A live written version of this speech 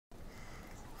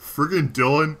Friggin'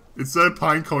 Dylan, instead of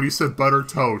pine cone, you said butter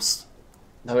toast.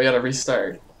 Now we gotta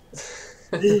restart.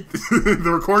 The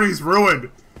recording's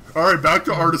ruined. Alright, back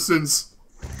to artisans.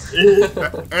 Anyway,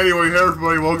 hey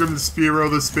everybody, welcome to Spyro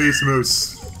the Space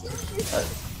Moose.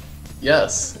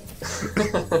 Yes.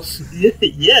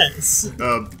 Yes.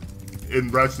 In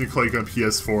Ratchet & Clank on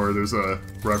PS4, there's a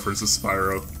reference to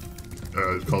Spyro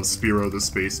called Spyro the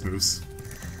Space Moose.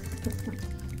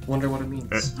 Wonder what it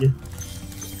means.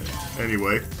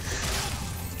 Anyway.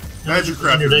 Magic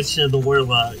Crafters. Introduction of the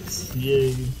Warlocks.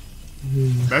 Yay.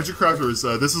 Magic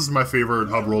Crafters, this is my favorite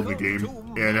hub world in the game,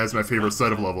 and has my favorite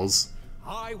set of levels.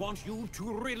 I want you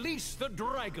to release the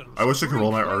dragons. I wish I could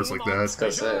roll my R's like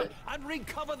that. And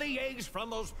recover the eggs from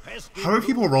those pesky. How do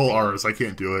people roll R's? I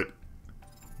can't do it.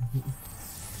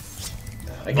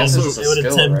 I guess Also, it's just I a would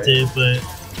skill, attempt right? it, but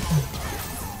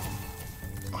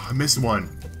Oh, I missed one.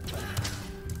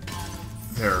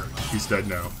 There, he's dead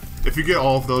now. If you get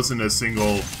all of those in a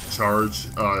single charge,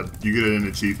 you get an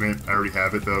achievement. I already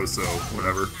have it though, so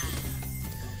whatever.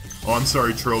 Oh, I'm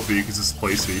sorry, trophy, because it's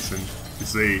PlayStation.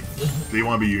 Because they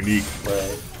want to be unique.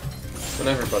 Right. But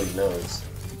everybody knows.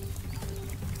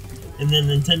 and then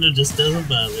Nintendo just doesn't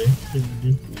bother.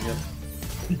 Yep.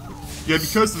 Yeah,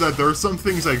 because of that, there are some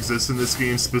things that exist in this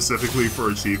game specifically for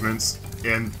achievements,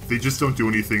 and they just don't do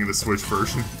anything in the Switch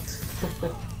version.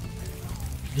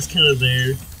 Just kind of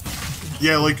there.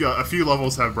 Yeah, like a few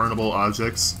levels have burnable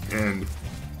objects, and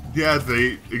yeah,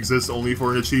 they exist only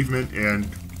for an achievement, and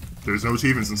there's no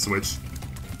achievements in Switch.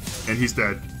 And he's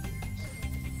dead.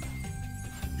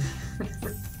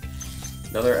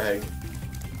 Another egg.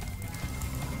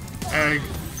 Egg.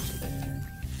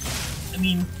 I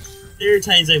mean, there are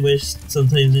times I wish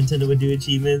sometimes Nintendo would do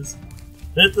achievements,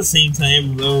 but at the same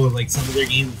time, though, like some of their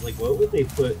games, like what would they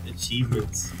put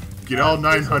achievements? Get all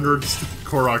 900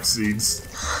 Korok seeds.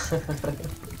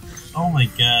 Oh my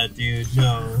god, dude,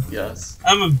 no. Yes.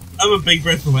 I'm a big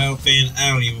Breath of the Wild fan. I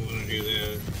don't even want to do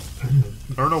that.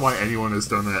 I don't know why anyone has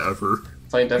done that ever.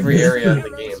 Find every area in the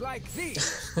game. Like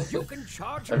these, you can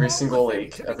charge Every them single all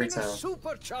lake, with every getting a town.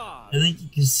 supercharge. I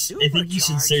think you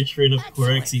should search for enough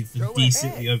Korok seeds to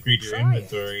decently upgrade your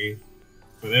inventory.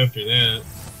 But after that,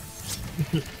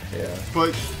 Yeah.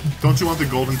 But don't you want the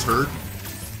golden turd?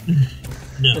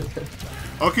 no.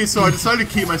 Okay, so I decided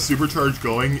to keep my supercharge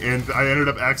going, and I ended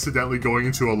up accidentally going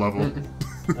into a level.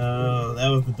 Oh, that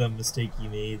was the dumb mistake you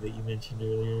made that you mentioned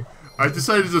earlier. I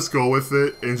decided to just go with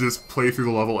it and just play through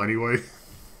the level anyway.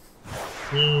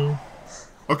 Yeah.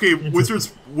 Okay,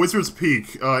 Wizard's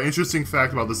Peak. Interesting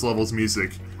fact about this level's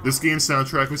music. This game's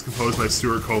soundtrack was composed by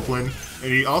Stuart Copeland,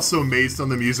 and he also made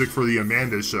some of the music for The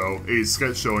Amanda Show, a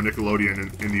sketch show on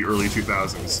Nickelodeon in the early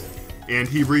 2000s. And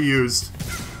he reused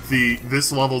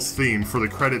this level's theme for the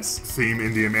credits theme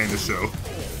in The Amanda Show.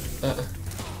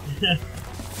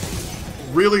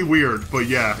 Really weird, but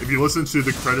yeah, if you listen to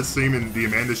the credits theme in The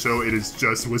Amanda Show, it is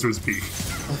just Wizard's Peak.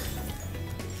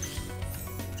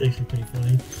 It's actually pretty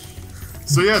funny.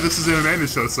 So yeah, this is an Amanda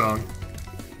Show song.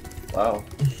 Wow.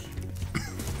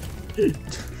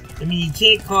 I mean, you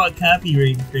can't call it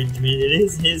copyright infringement. It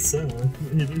is his song.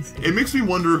 It makes me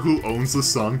wonder who owns the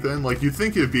song then. Like, you'd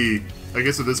think it'd be, I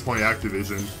guess at this point,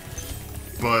 Activision.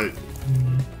 But,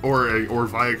 or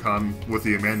Viacom with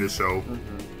The Amanda Show.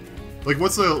 Like,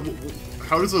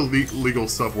 how does the legal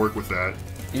stuff work with that?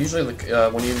 Usually,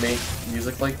 when you make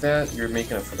music like that, you're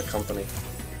making it for the company.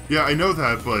 Yeah, I know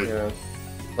that, but... Yeah.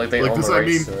 Like, they Like, own does the that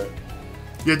rights mean- to it.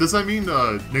 Yeah, does that mean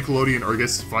Nickelodeon, or I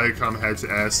guess Viacom, had to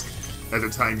ask, at the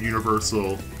time,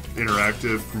 Universal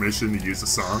Interactive permission to use the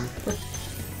song?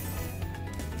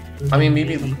 I mean,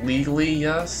 maybe legally,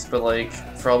 yes, but, like,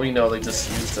 for all we know, they just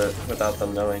used it without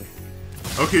them knowing.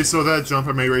 Okay, so that jump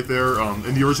I made right there,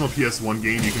 in the original PS1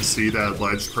 game, you can see that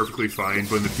ledge perfectly fine,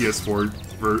 but in the PS4,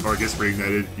 or I guess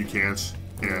Reignited, you can't,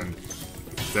 and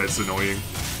that's annoying.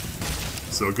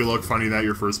 So good luck finding that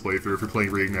your first playthrough if you're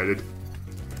playing Reignited.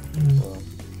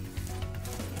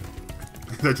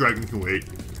 That dragon can wait.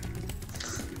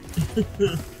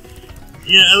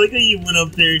 Yeah, I like how you went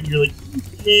up there and you're like,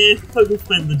 I'll go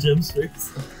find the gems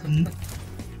first.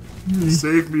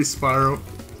 Save me, Spyro.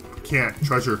 Can't.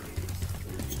 Treasure.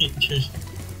 Can't treasure.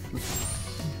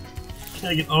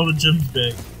 Gotta get all the gems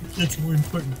back. That's more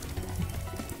important.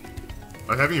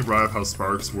 I haven't even brought up how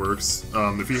Sparks works.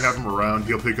 If you have him around,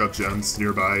 he'll pick up gems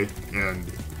nearby, and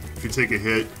if you take a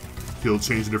hit, he'll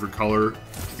change a different color.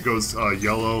 It goes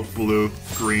yellow, blue,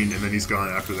 green, and then he's gone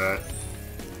after that.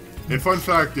 And fun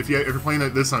fact, if you're playing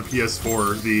this on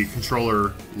PS4, the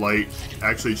controller light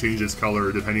actually changes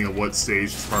color depending on what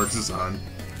stage Sparks is on.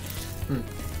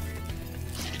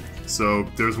 So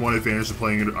there's one advantage to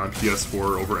playing it on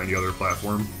PS4 over any other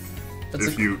platform.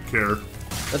 if you care.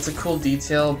 That's a cool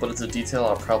detail, but it's a detail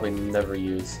I'll probably never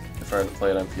use if I were to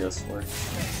play it on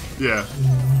PS4. Yeah.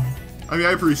 I mean,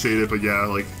 I appreciate it, but yeah,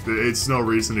 like, it's no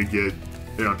reason to get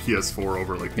it on PS4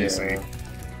 over, like, PC. Yeah.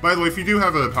 By the way, if you do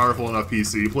have a powerful enough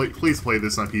PC, please play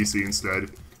this on PC instead.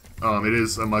 It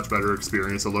is a much better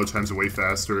experience. The load times are way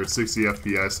faster. 60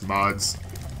 FPS mods.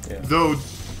 Yeah. Though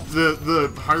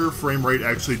the higher frame rate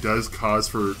actually does cause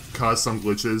some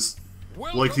glitches.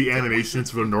 Like the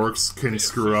animations for the Norks can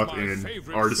screw up in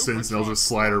Artisans and they'll just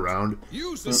slide around.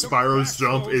 Spyro's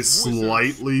jump is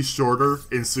slightly shorter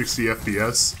in 60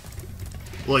 FPS.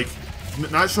 Like,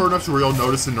 not short enough to where you'll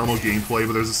notice in normal gameplay,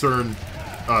 but there's a certain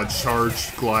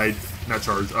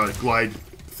glide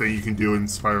thing you can do in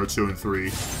Spyro 2 and 3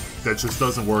 that just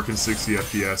doesn't work in 60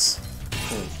 FPS.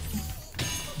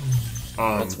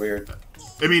 That's weird.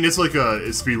 I mean, it's like a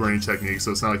speedrunning technique,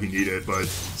 so it's not like you need it, but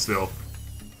still.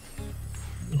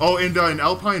 Oh, and in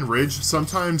Alpine Ridge,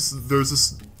 sometimes there's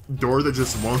this door that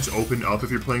just won't open up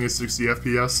if you're playing at 60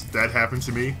 FPS. That happened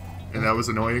to me, and that was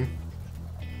annoying.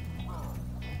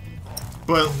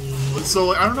 But, so,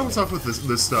 like, I don't know what's up with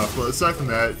this stuff, but aside from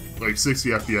that, like, 60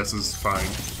 FPS is fine.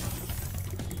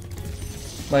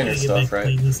 Minor stuff,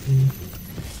 right?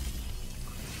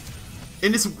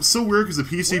 And it's so weird because the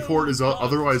PC port is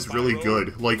otherwise really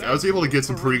good. Like, I was able to get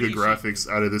some pretty good graphics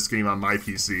out of this game on my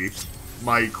PC.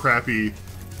 My crappy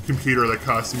computer that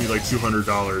costed me like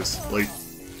 $200.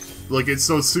 Like it's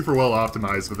so super well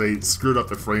optimized, but they screwed up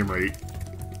the frame rate.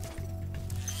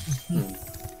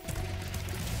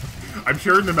 I'm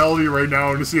hearing the melody right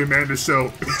now to see Amanda's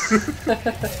show.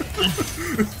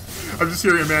 I'm just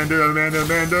hearing Amanda's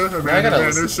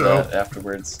show. That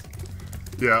afterwards.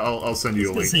 Yeah, I'll send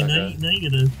you a link. Say, now you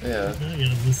gotta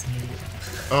listen to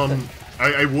it.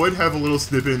 I would have a little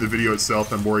snippet in the video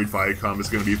itself. I'm worried Viacom is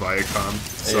going to be Viacom,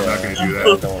 so I'm not going to do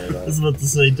that. Don't worry about I was about to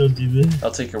say, don't do that.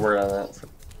 I'll take your word on that.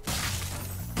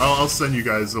 I'll send you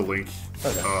guys a link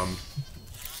Okay.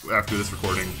 after this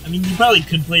recording. I mean, you probably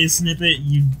could play a snippet.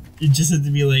 It just had to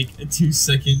be like a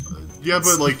 2-second. Yeah,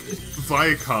 but like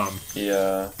Viacom,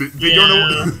 Yeah. they don't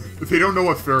know. They don't know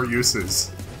what fair use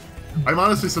is. I'm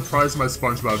honestly surprised my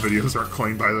SpongeBob videos aren't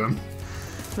claimed by them.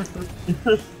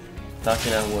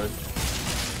 Knocking on wood.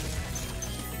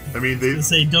 I mean, I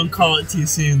say, don't call it too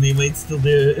soon. They might still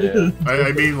do it. Yeah.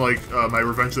 I mean, like, my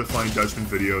Revenge of the Flying Dutchman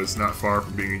video is not far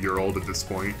from being a year old at this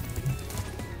point.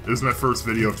 This is my first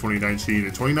video of 2019,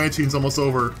 and 2019's almost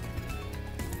over.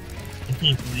 I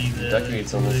can't believe that.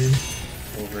 Decade's almost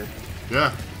over.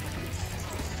 Yeah.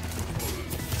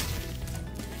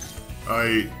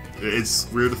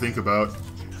 It's weird to think about.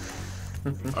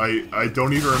 I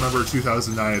don't even remember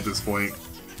 2009 at this point.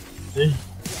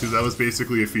 Because that was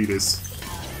basically a fetus.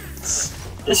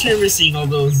 I just remember seeing all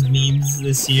those memes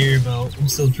this year about I'm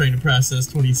still trying to process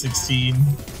 2016 and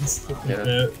stuff like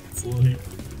that. It's like...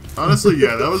 Honestly,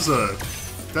 yeah, that was a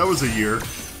year.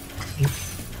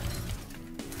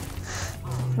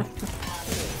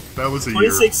 That was a year.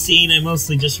 2016, I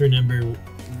mostly just remember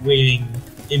waiting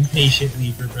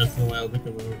impatiently for Breath of the Wild to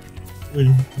come out.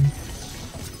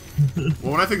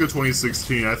 Well, when I think of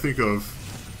 2016, I think of,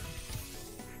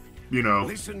 you know,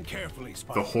 Listen carefully,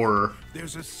 Spyro. the horror.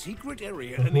 There's a secret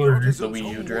area The in the horror. Artisan's The Wii U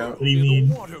home drought. world What do you near the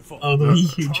mean? waterfall. Oh, the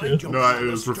Wii U joke. No, I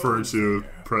was referring to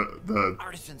the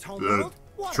Artisan's home world?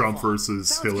 Trump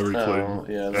versus Hillary Clinton. Oh,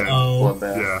 yeah. And- That Oh.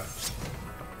 bloodbath. Yeah.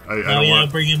 I Oh don't yeah,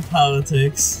 want. bring in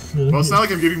politics. Well, it's not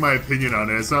like I'm giving my opinion on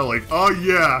it. It's not like, oh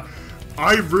yeah,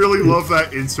 I really love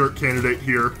that insert candidate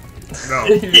here. No.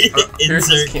 Here's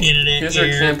Insert candidate Here's our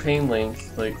here. campaign link.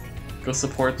 Like, go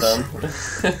support them.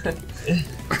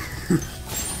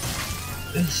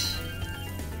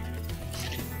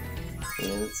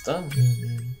 And it's done.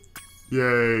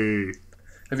 Yay.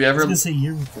 Have you ever? I was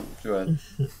Go ahead.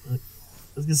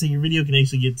 gonna say your video can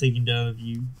actually get taken down if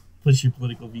you push your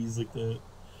political views like that.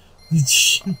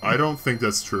 I don't think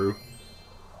that's true.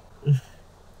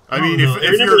 I I mean, know. I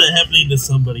if remember you're, that happening to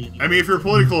somebody. Anyway. I mean, if your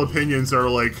political opinions are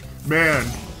like, man,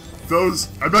 those,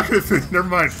 I'm not gonna finish. Never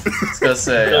mind. I was gonna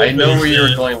say, I know where you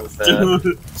were going with that.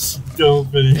 Don't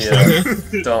finish Yeah,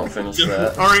 that. don't finish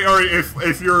that. All right.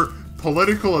 If your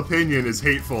political opinion is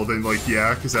hateful, then like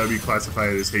yeah, because that would be classified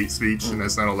as hate speech, and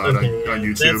that's not allowed Okay, on yeah,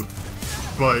 YouTube.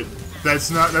 But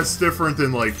that's different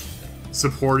than like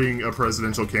supporting a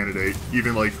presidential candidate,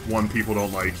 even like one people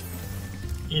don't like.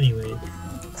 Anyway,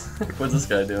 What's this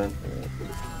guy doing?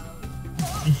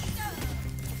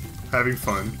 Having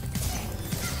fun.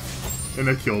 And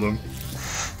I killed him.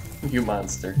 You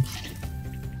monster.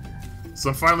 So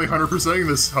I'm finally 100%ing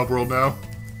this hub world now.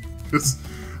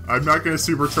 I'm not going to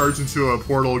supercharge into a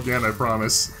portal again, I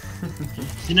promise.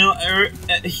 You know,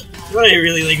 what I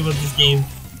really like about this game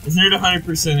is in order to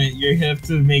 100% it, you have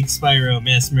to make Spyro a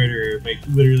mass murderer by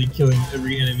literally killing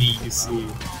every enemy you see.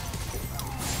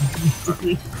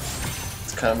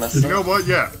 It's kind of messed up. You know what?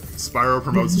 Yeah, Spyro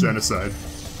promotes genocide.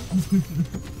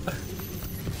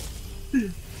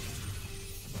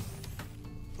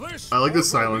 I like the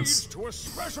silence. To a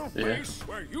special Yeah. place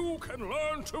where you can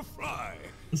learn to fly.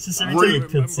 It's just every time a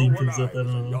cutscene comes up, I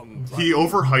don't know. He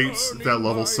overhypes that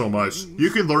level so much. You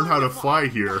can learn how to fly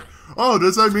here. Oh,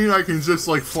 does that mean I can just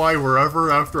like fly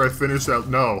wherever after I finish that?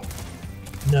 No.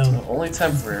 No. Only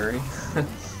temporary.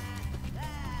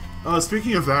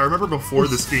 Speaking of that, I remember before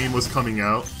this game was coming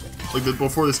out,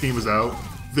 before this game was out,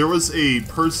 there was a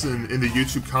person in the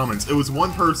YouTube comments. It was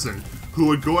one person who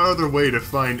would go out of their way to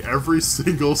find every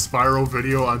single Spyro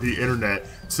video on the internet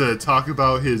to talk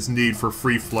about his need for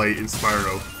free flight in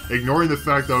Spyro, ignoring the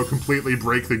fact that it would completely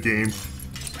break the game.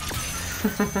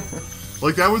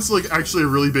 Like, that was, like, actually a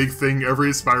really big thing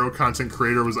every Spyro content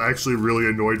creator was actually really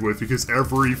annoyed with, because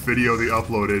every video they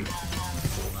uploaded.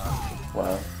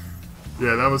 Wow.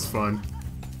 Yeah, that was fun.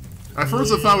 At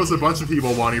first I thought it was a bunch of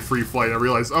people wanting free flight, I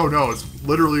realized, oh no, it's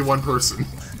literally one person.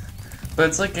 But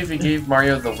it's like if you gave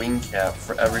Mario the wing cap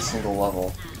for every single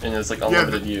level, and it's like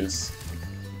unlimited use.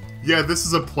 Yeah, this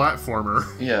is a platformer.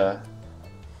 Yeah.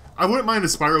 I wouldn't mind a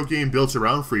Spyro game built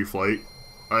around free flight.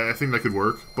 I think that could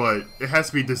work, but it has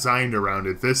to be designed around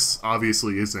it. This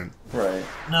obviously isn't. Right.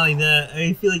 Not like that.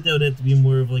 I feel like that would have to be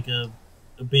more of like a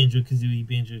Banjo-Kazooie,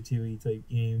 Banjo-Tooie type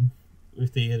game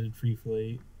if they added free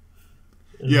flight.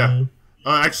 Yeah.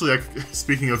 Actually,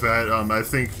 speaking of that, I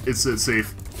think it's a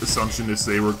safe assumption to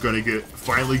say we're going to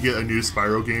finally get a new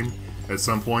Spyro game at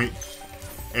some point.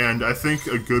 And I think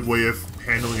a good way of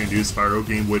handling a new Spyro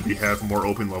game would be have more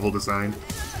open level design.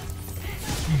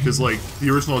 Because, like, the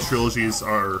original trilogies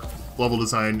level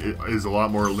design is a lot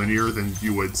more linear than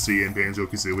you would see in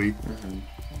Banjo-Kazooie.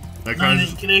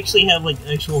 You can actually have, like,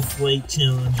 actual flight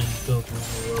challenges built into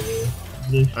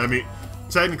the level. I mean,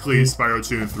 technically, Spyro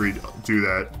 2 and 3 do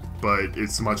that, but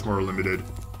it's much more limited.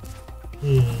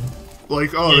 Yeah.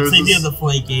 Like, oh, yeah, there's they this... do have the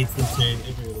flight gates that turn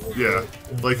everywhere. Yeah.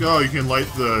 Like, oh, you can light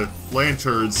the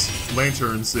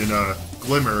lanterns in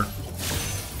Glimmer.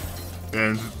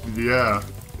 And, yeah.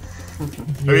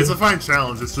 I mean, it's a fine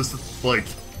challenge, it's just, like,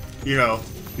 you know,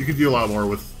 you can do a lot more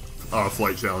with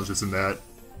flight challenges than that.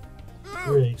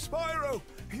 Oh, Right. Spyro,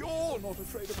 you're not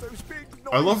afraid of those big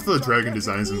I love the noisy dragon gigantic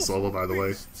designs in wolf Solo, by the way.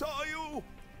 beasts, are you?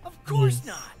 Of course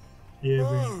Yes. not. Yeah,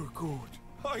 right. Oh, good.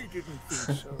 I didn't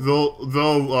think so.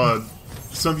 Though,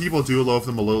 some people do love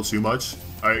them a little too much.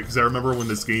 Because I remember when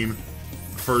this game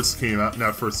first came out,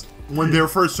 when they were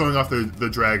first showing off the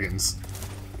dragons,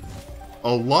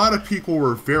 a lot of people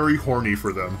were very horny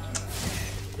for them.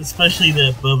 Especially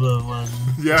that Bubba one.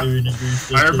 Yeah.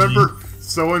 I remember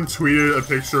someone tweeted a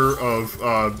picture of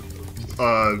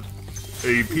a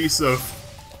piece of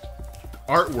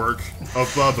artwork of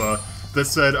Bubba that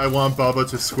said, "I want Bubba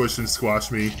to squish and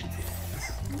squash me."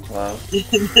 Wow.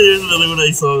 There's another one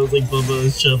I saw, it was like Bubba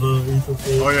is Chubba or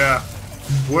something. Oh yeah.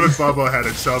 What if Bubba had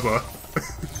a Chubba?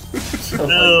 Oh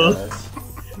No.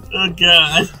 Oh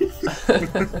god.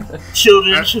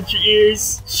 Children, shut your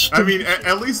ears. I mean,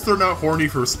 at least they're not horny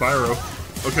for Spyro.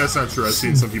 Okay, that's not true. I've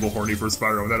seen some people horny for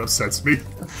Spyro, and that upsets me.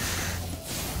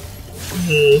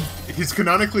 He's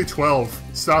canonically 12.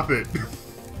 Stop it.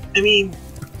 I mean,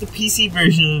 the PC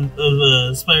version of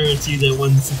Spyro 2, that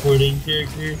one supporting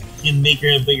character, can make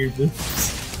her have bigger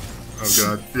boobs. Oh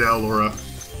god. Yeah, Laura.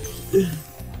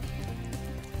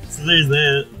 So there's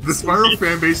that. The Spyro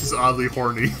fanbase is oddly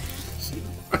horny.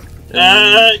 Get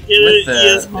it? that,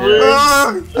 Yes, yeah. horns.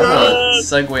 Ah, God.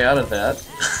 Segue out of that.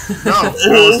 No,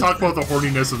 let's talk about the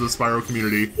horniness of the Spyro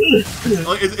community.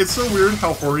 Like, it's so weird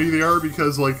how horny they are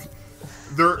because, like,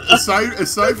 they're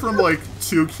aside from like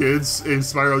 2 kids in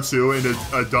Spyro 2 and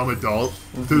a dumb adult,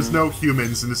 there's no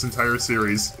humans in this entire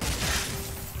series,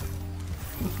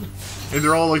 and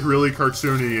they're all like really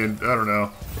cartoony and I don't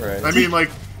know. Right. I mean, like,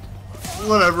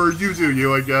 whatever, you do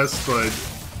you, I guess, but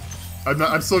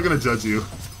I'm still gonna judge you.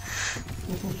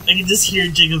 I can just hear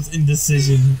Jacob's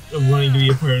indecision of wanting to be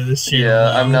a part of this channel.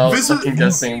 Yeah, I'm now This is- second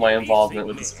guessing my involvement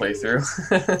with this playthrough.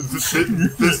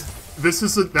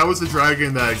 That was the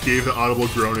dragon that gave the audible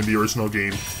groan in the original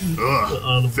game.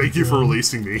 Ugh. Thank you for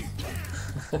releasing me.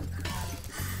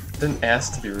 Didn't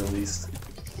ask to be released.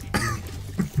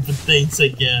 But thanks, I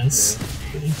guess.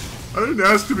 I didn't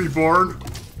ask to be born.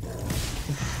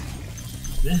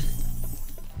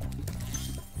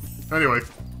 Anyway.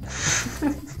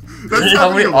 That's How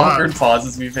many happening a lot. awkward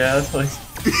pauses we've had? Like,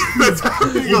 That's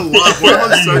happening a lot.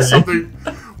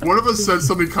 One of us said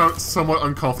something somewhat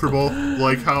uncomfortable,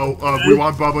 like how we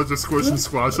want Bubba to squish and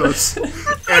squash us,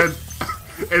 and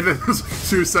then there's like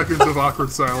 2 seconds of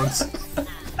awkward silence.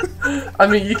 I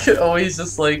mean, you could always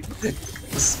just like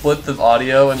split the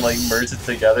audio and like merge it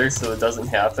together so it doesn't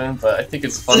happen, but I think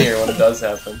it's funnier when it does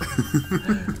happen.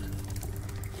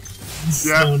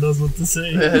 Yeah. No one knows what to say.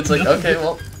 It's like, okay,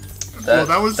 well,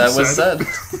 that was said.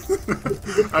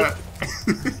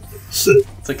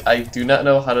 It's like, I do not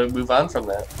know how to move on from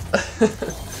that.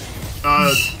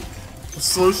 The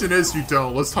solution is you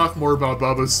don't. Let's talk more about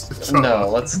Bubba's Chubba. No,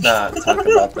 let's not talk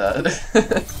about that.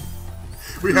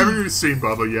 We haven't even seen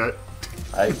Bubba yet.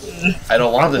 I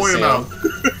don't want to see him.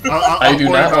 I do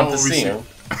not want to see him.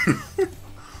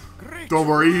 Don't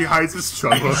worry, he hides his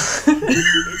Chubba.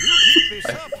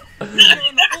 I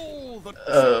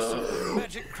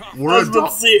was about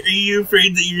to say, are you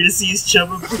afraid that you're gonna see his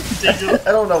Chubba?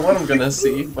 I don't know what I'm gonna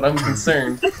see, but I'm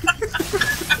concerned.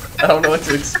 I don't know what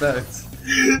to expect.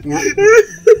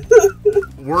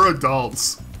 We're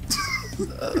adults.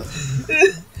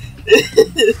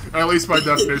 At least by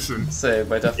definition. Say,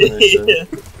 by definition. Yeah.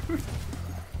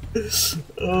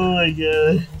 Oh my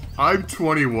god. I'm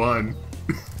 21.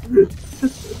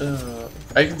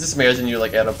 I can just imagine you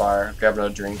like at a bar, grabbing a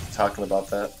drink, talking about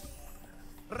that.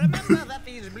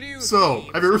 So,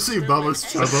 have you ever seen Bubba's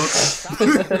Chubba?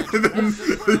 And then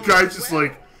the guy just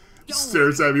like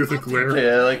stares at me with a glare.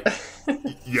 Yeah, like.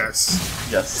 Yes.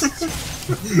 Yes.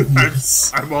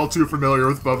 I'm all too familiar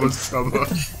with Bubba's Chubba.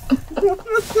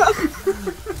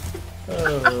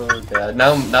 Oh god.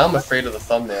 Now I'm afraid of the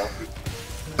thumbnail.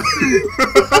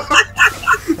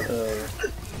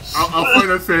 I'll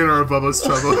find a fan of Bubba's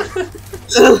Chubba.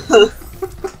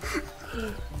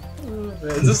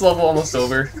 Is this level almost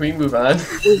over? Can we move on? I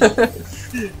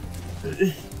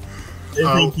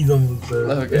think he's almost there.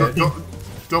 Okay.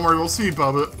 Don't worry, we'll see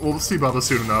Bubba. We'll see Bubba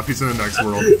soon enough. He's in the next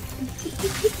world.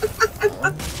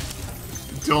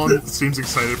 Dylan seems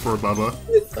excited for Bubba.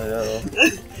 I know.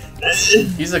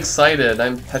 He's excited.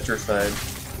 I'm petrified.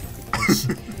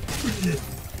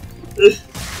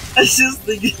 I just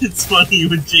think it's funny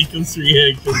with Jacob's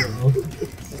reaction now.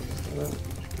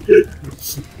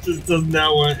 Just does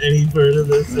not want any part of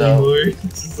this anymore.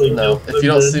 Just like, no, nope, if you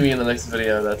don't see me in the next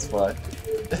video, that's why.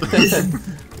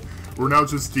 We're now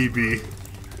just DB.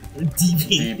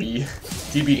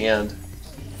 DB and.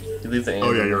 You leave the and.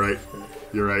 Oh yeah, you're right.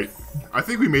 You're right. I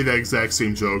think we made that exact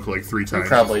same joke like 3 times. We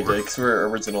probably did, because we're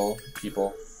original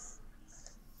people.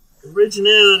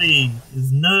 Originality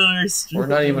is not our strength. We're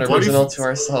not even original to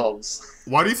ourselves.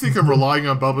 Why do you think I'm relying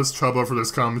on Bubba's Chubba for this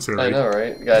commentary? I know,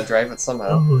 right? You gotta drive it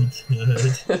somehow. Oh my god.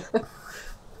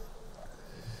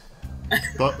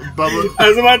 Bubba, I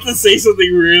was about to say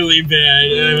something really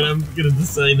bad, and I'm gonna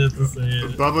decide not to say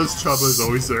it. Bubba's Chubba is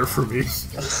always there for me.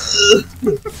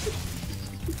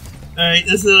 Alright,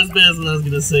 that's not as bad as what I was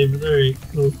gonna say, but alright,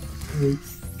 cool.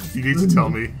 You need to tell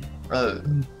me.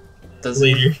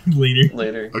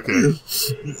 Later. Okay.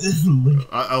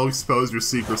 I'll expose your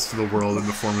secrets to the world in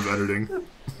the form of editing.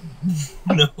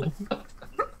 No.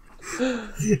 I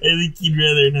think you'd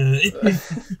rather not.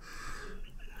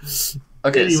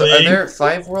 Okay, anyway, so are there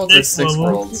 5 worlds or 6 level.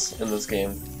 worlds in this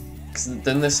game? 'Cause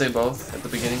didn't they say both at the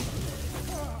beginning?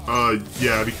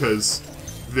 Yeah, because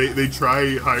they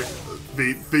try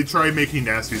they try making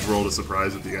Nasty's world a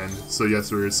surprise at the end. So yes,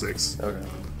 there is 6. Okay.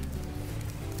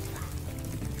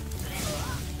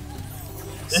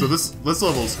 So this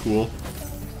level is cool.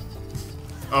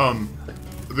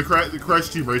 The Crash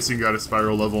Team Racing got a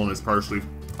Spyro level and is partially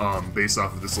based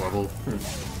off of this level.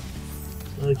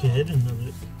 Okay, I didn't know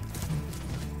that.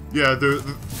 Yeah,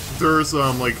 there's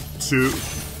like 2.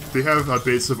 They have a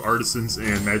base of artisans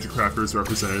and magic crackers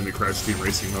represented in the Crash Team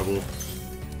Racing level,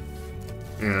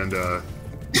 and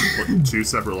 2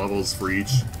 separate levels for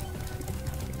each.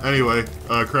 Anyway,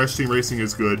 Crash Team Racing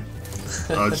is good.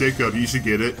 Jacob, you should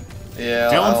get it.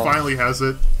 Yeah, Dylan finally has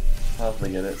it. I'll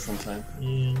probably get it sometime.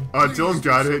 Yeah. Dylan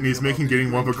got it, and he's making getting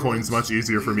Wumpa coins much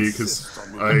easier for me because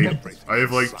I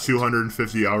have like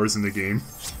 250 hours in the game.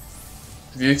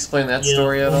 Have you explained that Yeah,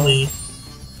 story at all? only...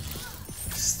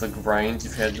 Just the grind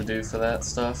you've had to do for that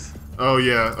stuff? Oh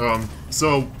yeah,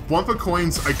 so Wumpa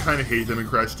coins, I kind of hate them in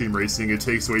Crash Team Racing. It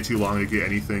takes way too long to get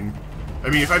anything. I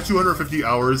mean, if I have 250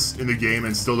 hours in the game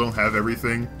and still don't have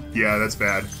everything, yeah, that's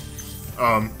bad.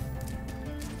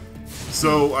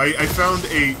 So I found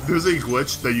there's a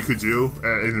glitch that you could do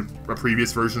in a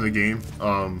previous version of the game,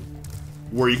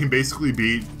 where you can basically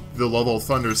beat the level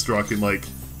Thunderstruck in like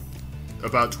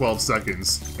about 12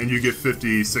 seconds, and you get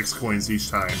 56 coins each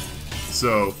time.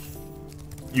 So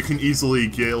you can easily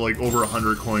get like over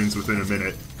 100 coins within a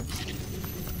minute.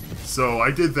 So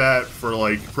I did that for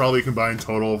like probably a combined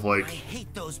total of like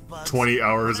 20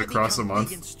 hours across a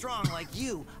month.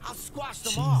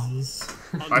 Jesus.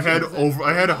 I had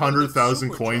 100,000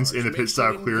 coins in the pit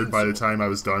stop cleared by the time I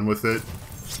was done with it.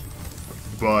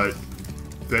 But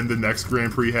then the next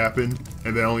Grand Prix happened,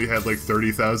 and then I only had like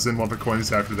 30,000 Wumpa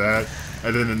coins after that.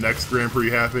 And then the next Grand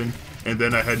Prix happened, and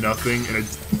then I had nothing, and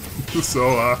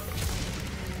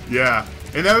yeah.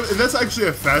 And that's actually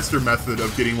a faster method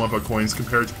of getting Wumpa coins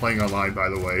compared to playing online, by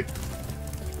the way.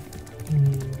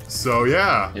 So,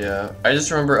 yeah. Yeah, I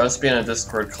just remember us being on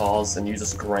Discord calls and you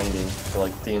just grinding for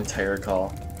like the entire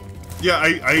call. Yeah,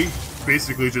 I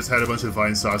basically just had a bunch of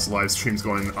Vine Sauce live streams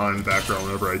going on in the background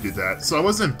whenever I did that. So I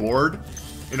wasn't bored,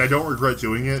 and I don't regret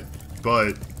doing it,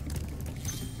 but,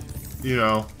 you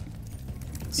know,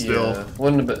 still. Yeah, it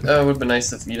would have been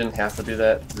nice if you didn't have to do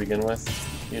that to begin with,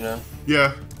 you know?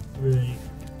 Yeah. Right.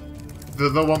 The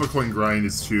Wumpa coin grind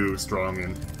is too strong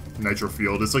in Nitro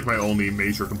Field. It's like my only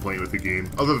major complaint with the game.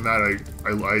 Other than that,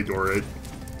 I adore it.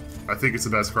 I think it's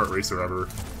the best kart racer ever.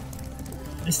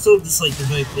 I still dislike the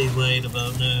fact they lied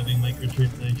about not having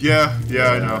microtransactions. Yeah,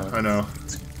 I know.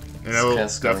 And I will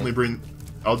Kinda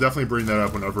I'll definitely bring that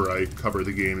up whenever I cover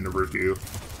the game in a review.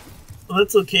 Well,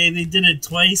 that's okay. They did it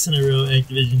twice in a row.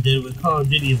 Activision did it with Call of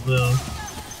Duty as well.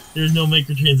 There's no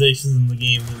microtransactions in the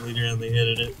game, and later on they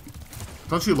added it.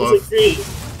 Don't you It's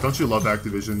like, love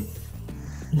Activision?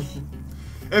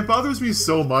 It bothers me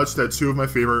so much that two of my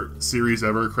favorite series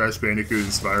ever, Crash Bandicoot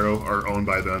and Spyro, are owned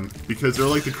by them because they're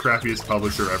like the crappiest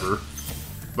publisher ever.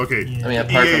 Okay, Yeah. I mean,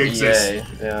 apart from exists. EA,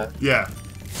 yeah. Yeah,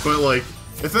 but like,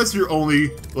 if that's your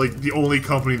only, like, the only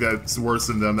company that's worse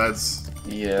than them, that's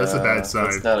a bad sign.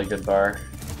 That's not a good bar.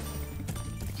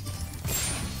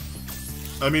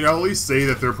 I mean, I'll at least say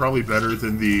that they're probably better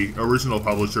than the original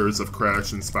publishers of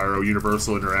Crash and Spyro,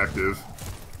 Universal Interactive,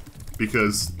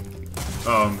 because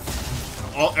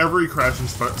every Crash and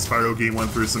Spyro game went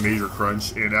through some major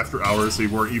crunch, and after hours they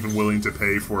weren't even willing to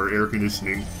pay for air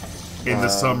conditioning in the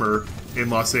summer in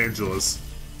Los Angeles.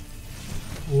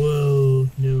 whoa,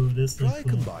 no, that's not Try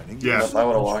cool. combining Yeah. I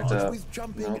would've walked out. with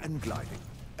jumping Nope. and gliding,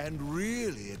 and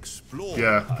really explore.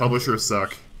 Yeah, publishers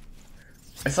suck.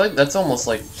 I feel like that's almost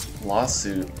like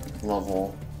lawsuit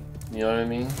level. You know what I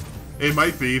mean? It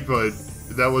might be, but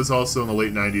that was also in the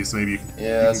late 90s, so maybe Yeah, you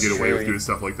that's can get away true. with doing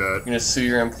stuff like that. You're gonna sue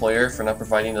your employer for not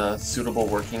providing a suitable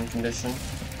working condition?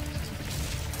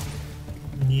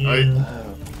 Yeah.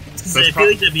 Oh, I feel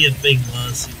like that'd be a big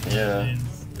lawsuit. Yeah.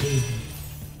 It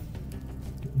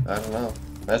I don't know.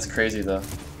 That's crazy though.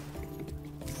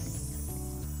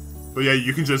 But yeah,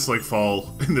 you can just like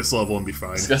fall in this level and be I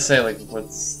fine. was gonna say, like,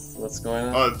 what's going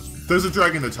on? There's a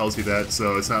dragon that tells you that,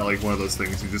 so it's not like one of those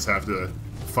things you just have to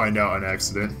find out on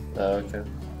accident. Oh, okay.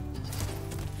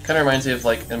 Kind of reminds me of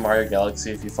like in Mario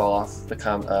Galaxy, if you fall off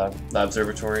the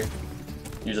observatory,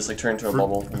 you just like turn into a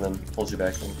bubble and then pulls you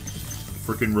back in.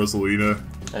 Frickin' Rosalina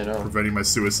I know. preventing my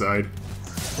suicide.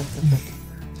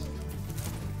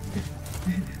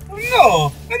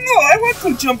 No, I want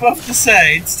to jump off the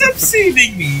side. Stop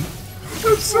saving me.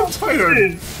 I'm so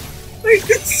tired. I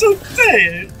get so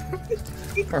tired.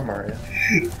 Poor Mario.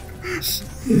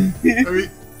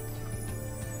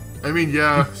 I mean,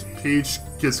 yeah, Peach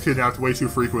gets kidnapped way too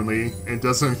frequently and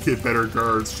doesn't get better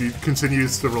guards. She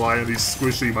continues to rely on these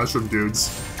squishy mushroom dudes,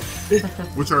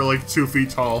 which are like 2 feet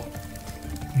tall.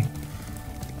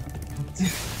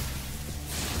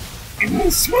 And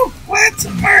we'll smoke lots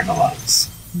of marmalades.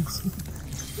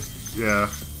 Yeah,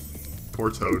 poor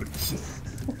Toad.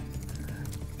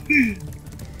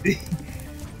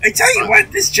 I tell you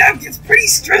what, this job gets pretty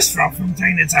stressful from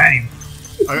time to time.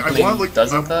 I want like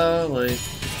doesn't though? Like,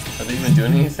 are they even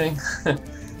doing anything?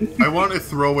 I want a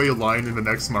throwaway line in the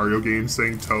next Mario game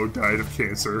saying Toad died of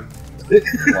cancer.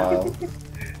 Wow.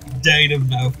 Died of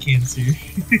mouth cancer.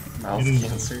 Mouth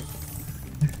cancer.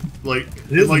 Like,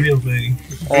 It is like a real thing.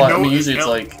 Well, know I mean, it- usually it's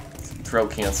like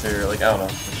throat cancer. Like, I don't know.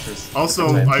 There's also,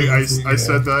 different I types.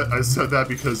 said that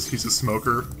because he's a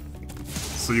smoker.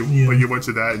 So Yeah. but you went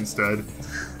to that instead.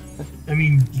 I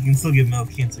mean, you can still get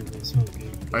mouth cancer from smoking.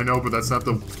 I know, but that's not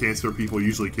the cancer people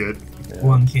usually get. Yeah.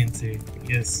 Lung cancer,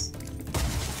 yes.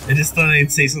 I just thought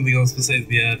I'd say something else besides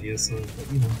the obvious, so,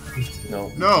 but, you know. just-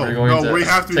 No, No, we're going no, to we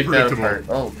have to be take that predictable. apart.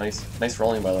 Oh, nice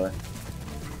rolling, by the way.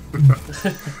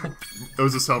 It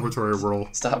was a celebratory roll.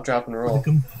 Stop, drop, and A roll.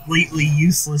 completely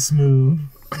useless move.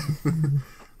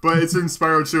 But it's in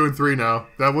Spyro 2 and 3 now.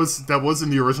 That was in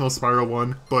the original Spyro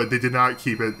 1, but they did not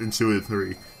keep it in 2 and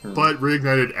 3. But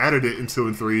Reignited added it in 2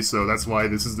 and 3, so that's why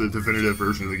this is the definitive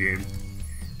version of the game.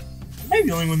 Am I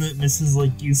the only one that misses,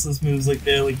 like, useless moves like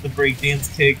that, like the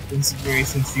breakdance kick in Super Mario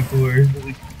 64?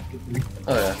 Like,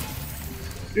 Oh yeah.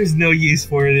 There's no use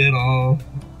for it at all.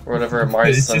 Or whatever, Mario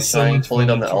It's just so Sunshine, much pulling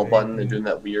fun down the to L try. button and doing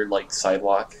that weird like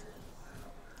sidewalk.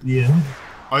 Yeah.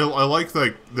 I like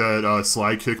that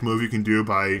slide kick move you can do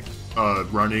by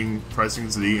running, pressing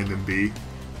Z and then B.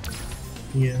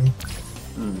 Yeah.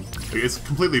 Like, it's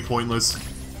completely pointless,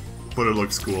 but it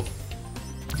looks cool.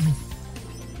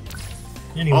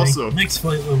 Anyway, Also- next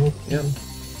fight level. Yep.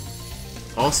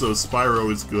 Also, Spyro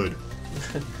is good.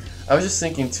 I was just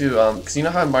thinking too, because you know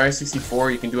how in Mario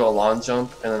 64 you can do a long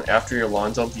jump, and then after your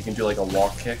long jump you can do like a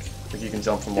wall kick, like you can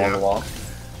jump from wall to Yeah. wall.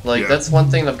 Like Yeah. that's one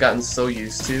thing I've gotten so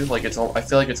used to. Like I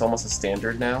feel like it's almost a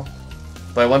standard now.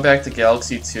 But I went back to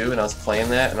Galaxy 2 and I was playing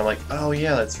that, and I'm like, oh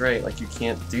yeah, that's right. Like you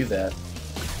can't do that.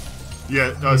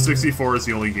 Yeah, 64 is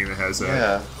the only game that has that.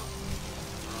 Yeah.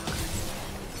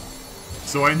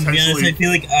 So I To be honest, I intentionally... feel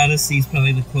like Odyssey's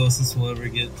probably the closest we'll ever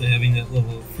get to having that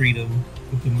level of freedom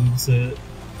with the moveset.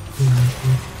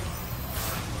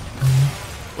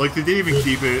 Like, they didn't even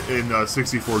keep it in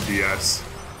 64 DS.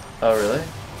 Oh really?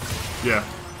 Yeah.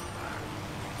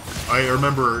 I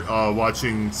remember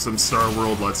watching some Star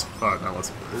World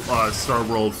Star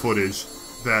World footage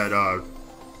that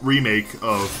remake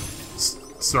of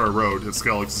Star Road that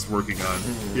Skelix is working on.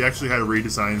 He actually had to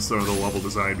redesign some of the level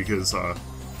design because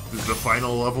the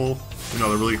final level, you know,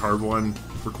 the really hard one,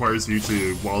 requires you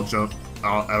to wall jump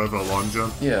out of a long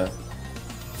jump. Yeah.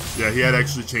 Yeah, he had to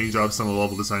actually change up some of the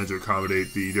level design to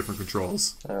accommodate the different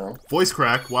controls. Oh. Voice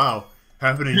crack, wow.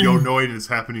 Happening Yo Noid and it's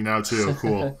happening now too.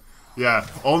 Cool. Yeah,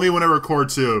 only when I record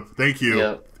too. Thank you.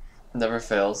 Yep. Never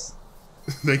fails.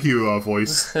 Thank you,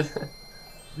 voice.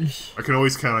 I can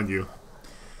always count on you.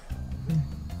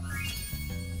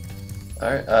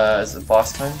 Alright, is it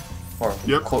boss time? Or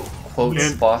Yep. quotes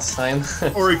And- boss time?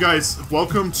 Alright guys,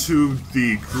 welcome to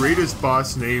the greatest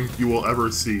boss name you will ever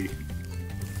see.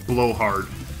 Blowhard.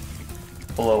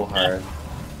 Blowhard.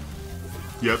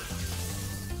 Yep.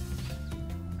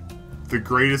 The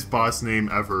greatest boss name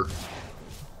ever.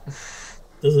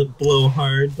 Does it blow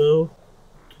hard though?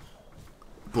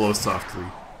 Blow softly.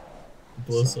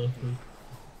 Blow softly.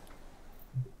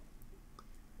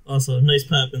 Also, nice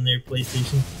pop in there,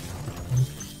 PlayStation.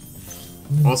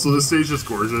 Also, this stage is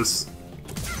gorgeous.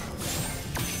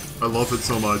 I love it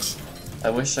so much. I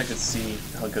wish I could see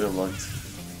how good it looked.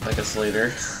 I guess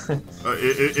later.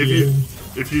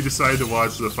 If you decide to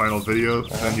watch the final video,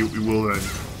 then you will then.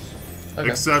 Okay.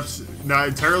 Except not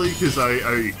entirely because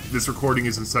this recording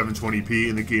is in 720p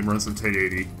and the game runs in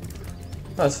 1080.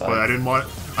 That's fine. But I didn't want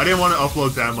to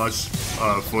upload that much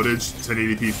footage,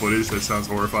 1080p footage. That sounds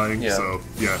horrifying. Yeah. So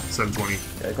yeah, 720.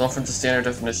 Yeah, going from the standard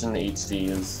definition to HD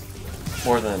is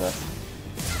more than enough.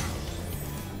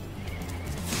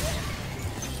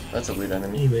 That's a weird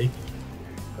enemy. Anyway,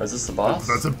 Oh, is this the boss?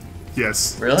 That's a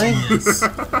yes. Really? yes.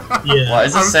 Wow, Yeah.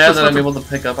 is it I was sad just that I'm about able to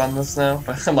pick up on this now?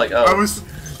 I'm like, oh.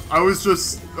 I was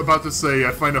just about to say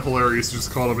I find it hilarious to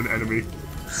just call him an enemy.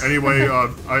 Anyway,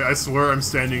 I swear I'm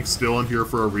standing still in here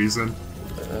for a reason.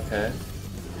 Okay.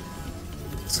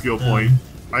 Skill point.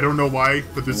 I don't know why,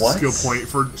 but there's What? a skill point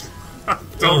for.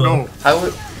 Don't know. How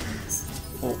would...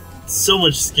 So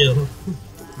much skill.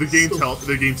 The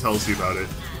game tells you about it.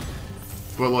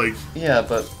 But like, Yeah,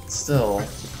 but still.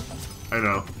 I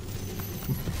know.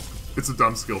 It's a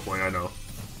dumb skill point, I know.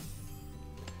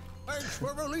 Thanks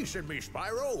for releasing me,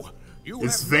 Spyro. You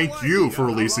It's have no thank you idea for how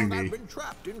releasing long me. I've been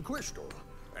trapped in Crystal,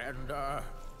 and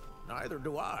neither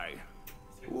do I.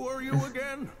 Who are you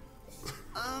again?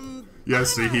 Yeah,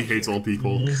 see, he hates old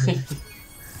people.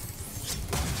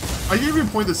 I didn't even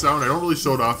point this out, and I don't really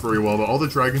show it off very well, but all the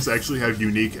dragons actually have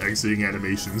unique exiting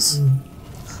animations.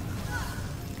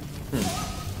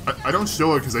 I don't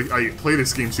show it because I play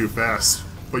this game too fast.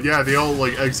 But yeah, they all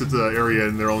like exit the area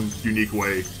in their own unique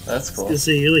way. That's cool. I was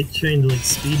gonna say, you're like trying to like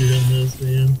speed run this,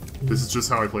 man. This is just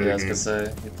how I play Yeah, I the was game.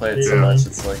 gonna say, you play it so Yeah. much,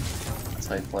 it's like, that's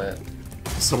how you play it.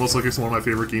 It's almost like it's one of my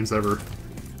favorite games ever.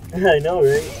 I know,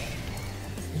 right?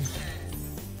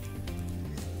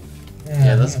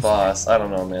 Yeah, this boss, I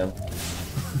don't know, man.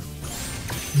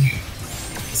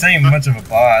 It's not even much of a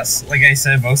boss. Like I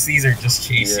said, most of these are just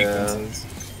chase Yeah. sequences.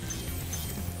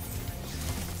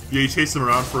 Yeah, you chase them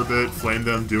around for a bit, flame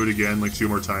them, do it again like 2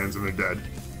 more times, and they're dead.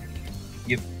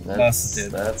 Yep, boss That's, is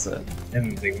dead. that's it.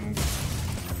 And they won.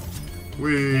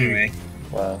 Whee! Anyway,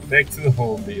 Wow. back to the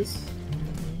whole base.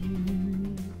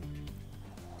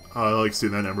 I like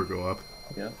seeing that number go up.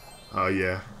 Yep.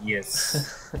 Yeah.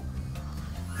 Yes.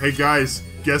 Hey guys,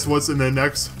 guess what's in the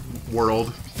next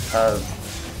world?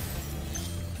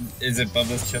 Is it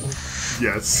Bubba's channel?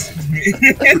 Yes.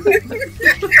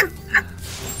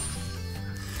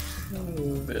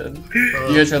 Man.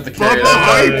 You guys have to carry Bubba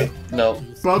that. hype! No.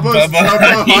 Bubba's Bubba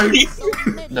Bubba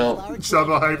hype! hype. No.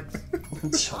 Chubba hype.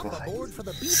 Chubba Hop hype. aboard for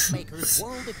the Beastmaker's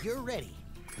world if you're ready.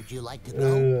 Would you like to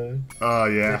go? Oh,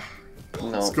 yeah. No.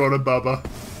 Let's go to Bubba.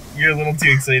 You're a little too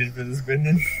excited for this,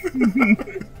 Brendan.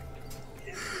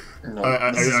 No.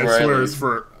 I This is where I swear leave. it's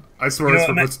for... I swear You it's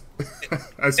know, for...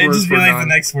 I I swear it's just for realized the non...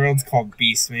 next world's called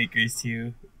Beastmakers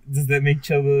too. Does that make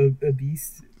Chubba a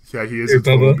beast? Yeah, he is Or a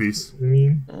total Bubba? beast. I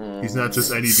mean, He's not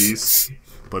just any beast,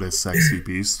 but a sexy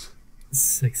beast.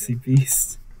 sexy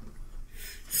beast.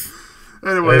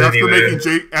 Anyway,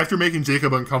 Anyway. after making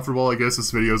Jacob uncomfortable, I guess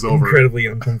this video's over. Incredibly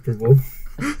uncomfortable.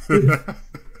 I've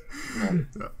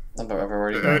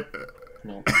already gone.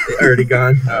 No. Already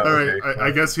gone. Oh, Alright, okay.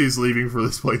 I guess he's leaving for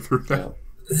this playthrough now.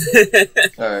 Yeah.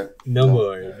 Alright. No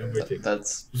more. No more chicken.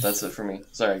 That's it for me.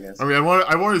 Sorry, guys. I mean,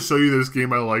 I want to show you this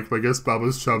game I like, but I guess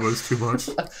Bubba's Chubba is too much.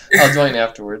 I'll join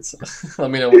afterwards.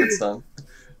 Let me know when it's done.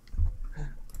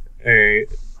 Alright.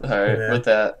 Alright, Yeah. with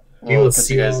that, We we'll will catch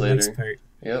see you you guys all later. next part.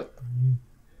 Yep.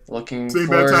 Looking Same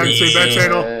bad forward time, same bad to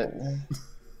channel.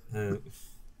 it.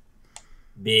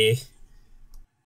 B.